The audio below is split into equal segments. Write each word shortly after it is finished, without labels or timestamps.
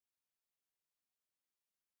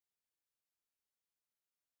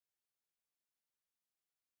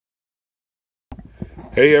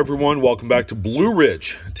Hey everyone, welcome back to Blue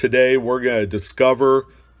Ridge. Today we're going to discover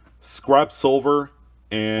scrap silver,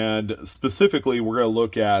 and specifically we're going to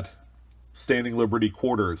look at Standing Liberty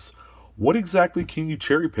quarters. What exactly can you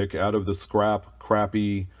cherry pick out of the scrap,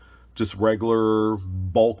 crappy, just regular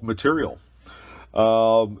bulk material?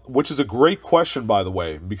 Which is a great question, by the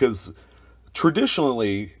way, because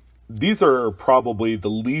traditionally these are probably the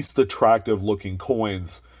least attractive looking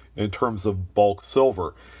coins in terms of bulk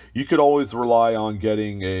silver. You could always rely on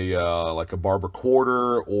getting a like a Barber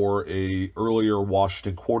quarter or a earlier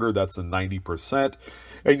Washington quarter that's a 90%,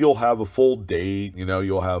 and you'll have a full date.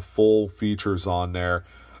 You'll have full features on there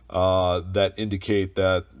that indicate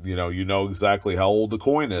that you know exactly how old the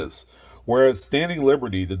coin is. Whereas Standing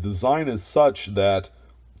Liberty, the design is such that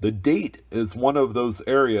the date is one of those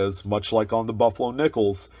areas, much like on the Buffalo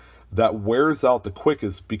Nickels, that wears out the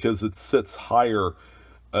quickest because it sits higher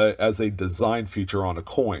as a design feature on a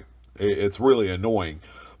coin. It's really annoying,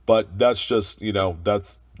 but that's just,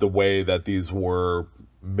 that's the way that these were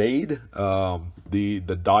made.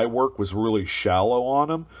 The die work was really shallow on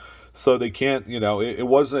them, so they can't, it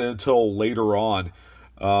wasn't until later on,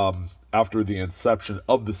 after the inception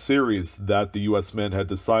of the series, that the US Mint had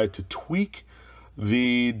decided to tweak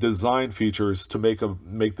the design features to make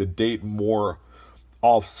the date more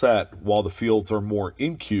offset while the fields are more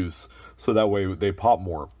incuse, so that way they pop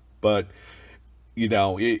more. But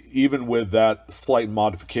even with that slight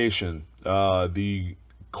modification, the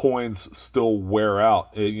coins still wear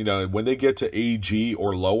out. When they get to AG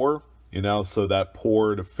or lower, so that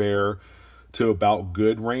poor to fair to about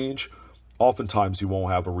good range, oftentimes you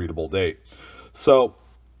won't have a readable date. So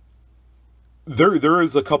there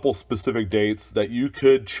is a couple specific dates that you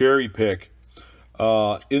could cherry pick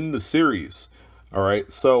in the series. All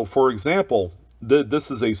right, so for example,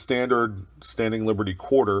 this is a standard Standing Liberty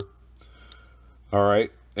quarter. All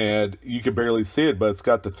right, and you can barely see it, but it's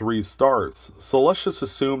got the 3 stars. So let's just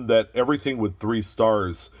assume that everything with 3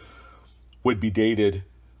 stars would be dated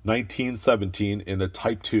 1917 in a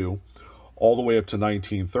Type 2 all the way up to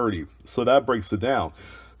 1930. So that breaks it down.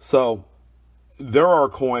 So there are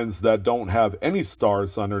coins that don't have any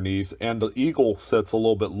stars underneath, and the eagle sits a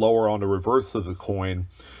little bit lower on the reverse of the coin,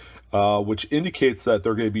 which indicates that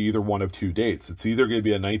they're going to be either one of 2 dates. It's either going to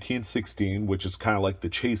be a 1916, which is kind of like the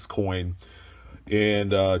Chase coin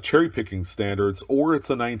in cherry picking standards, or it's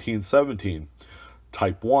a 1917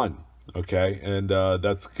 Type 1. Okay, and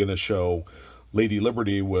that's going to show Lady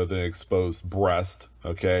Liberty with an exposed breast.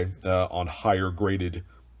 Okay, on higher graded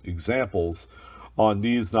examples. On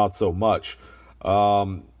these, not so much.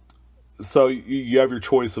 So you have your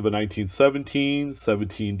choice of a 1917,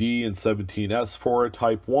 17D, and 17S for a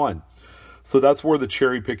Type 1. So that's where the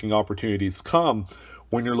cherry picking opportunities come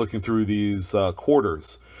when you're looking through these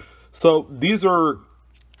quarters. So these are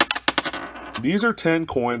 10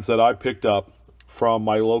 coins that I picked up from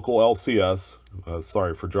my local LCS.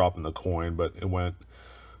 Sorry for dropping the coin, but it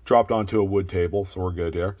dropped onto a wood table, so we're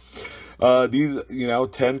good here. These,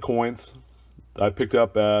 10 coins I picked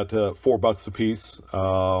up at $4 a piece.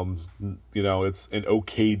 It's an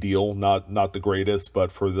okay deal, not the greatest, but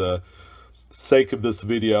for the sake of this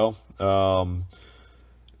video,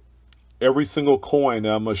 every single coin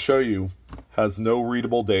I'm going to show you has no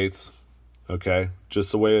readable dates. Okay,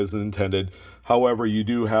 just the way it's intended. However, you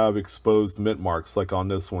do have exposed mint marks, like on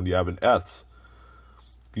this one. You have an S.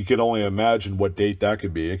 You can only imagine what date that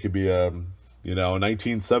could be. It could be a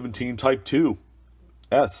 1917 Type 2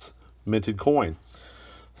 S minted coin.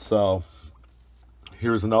 So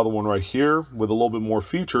here's another one right here with a little bit more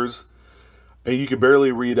features, and you can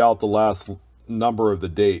barely read out the last number of the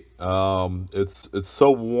date. It's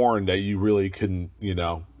so worn that you really couldn't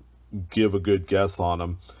give a good guess on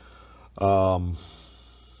them.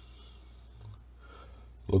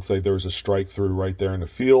 Looks like there was a strike through right there in the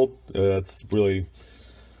field. That's really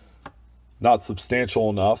not substantial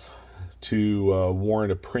enough to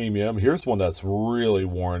warrant a premium. Here's one that's really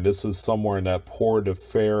worn. This is somewhere in that poor to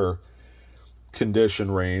fair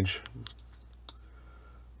condition range.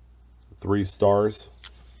 3 stars.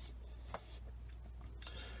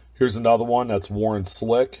 Here's another one that's worn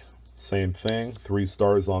slick. Same thing. 3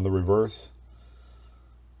 stars on the reverse.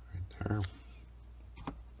 Right there.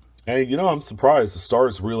 And I'm surprised. The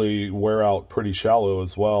stars really wear out pretty shallow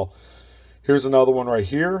as well. Here's another one right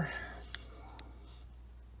here.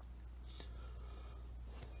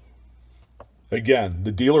 Again,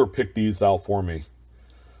 the dealer picked these out for me.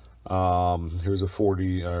 Here's a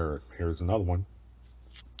 40, or here's another one.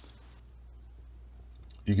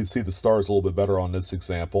 You can see the stars a little bit better on this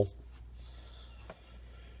example.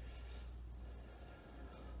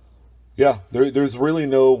 yeah, there's really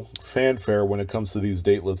no fanfare when it comes to these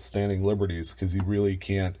dateless standing liberties because you really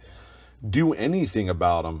can't do anything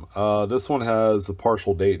about them. This one has a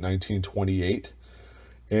partial date, 1928.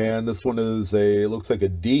 And this one is it looks like a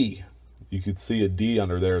D. You could see a D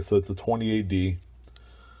under there, so it's a 28D.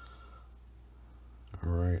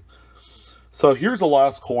 All right. So here's the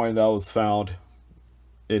last coin that was found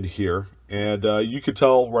in here. And you could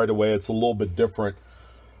tell right away it's a little bit different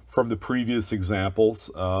from the previous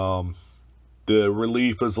examples. The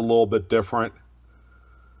relief is a little bit different.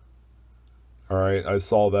 All right, I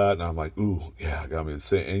saw that and I'm like, ooh, yeah, got me to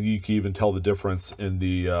say. And you can even tell the difference in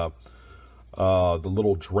the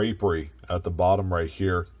little drapery at the bottom right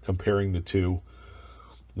here, comparing the two.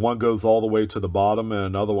 One goes all the way to the bottom, and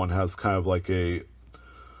another one has kind of like a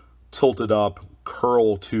tilted up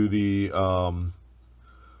curl to the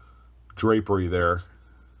drapery there.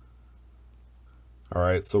 All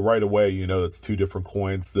right, so right away, you know it's two different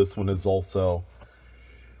coins. This one is also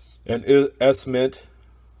an S Mint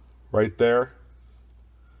right there.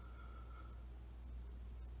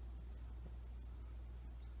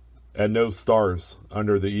 And no stars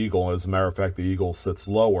under the eagle. As a matter of fact, the eagle sits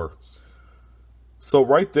lower. So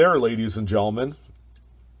right there, ladies and gentlemen,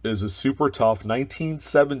 is a super tough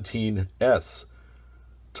 1917 S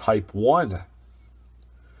Type 1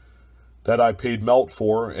 that I paid melt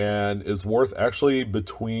for and is worth actually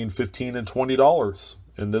between $15 and $20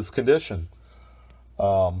 in this condition.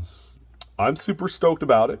 I'm super stoked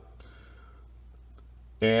about it.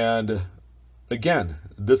 And again,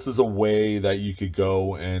 this is a way that you could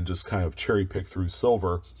go and just kind of cherry pick through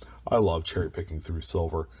silver. I love cherry picking through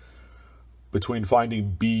silver. Between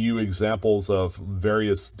finding BU examples of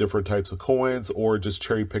various different types of coins or just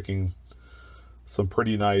cherry picking some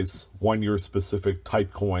pretty nice 1 year specific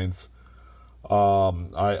type coins,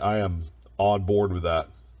 I am on board with that.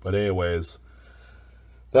 But anyways,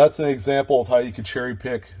 that's an example of how you can cherry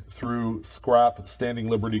pick through scrap Standing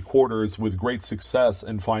Liberty quarters with great success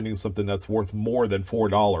and finding something that's worth more than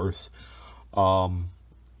 $4.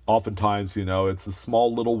 Oftentimes, you know, it's the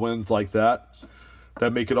small little wins like that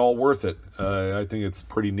that make it all worth it. I think it's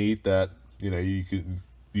pretty neat that, you know, you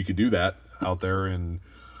could do that out there in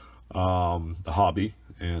the hobby,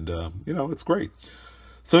 and you know, it's great.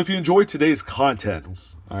 So if you enjoyed today's content,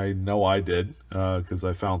 I know I did, because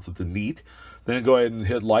I found something neat, then go ahead and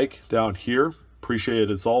hit like down here. Appreciate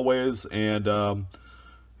it as always. And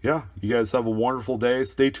yeah, you guys have a wonderful day.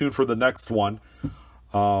 Stay tuned for the next one.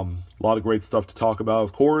 A lot of great stuff to talk about,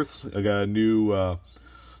 of course. I got a new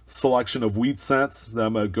selection of wheat cents that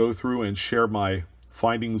I'm going to go through and share my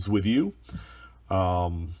findings with you.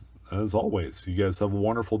 As always, you guys have a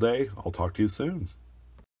wonderful day. I'll talk to you soon.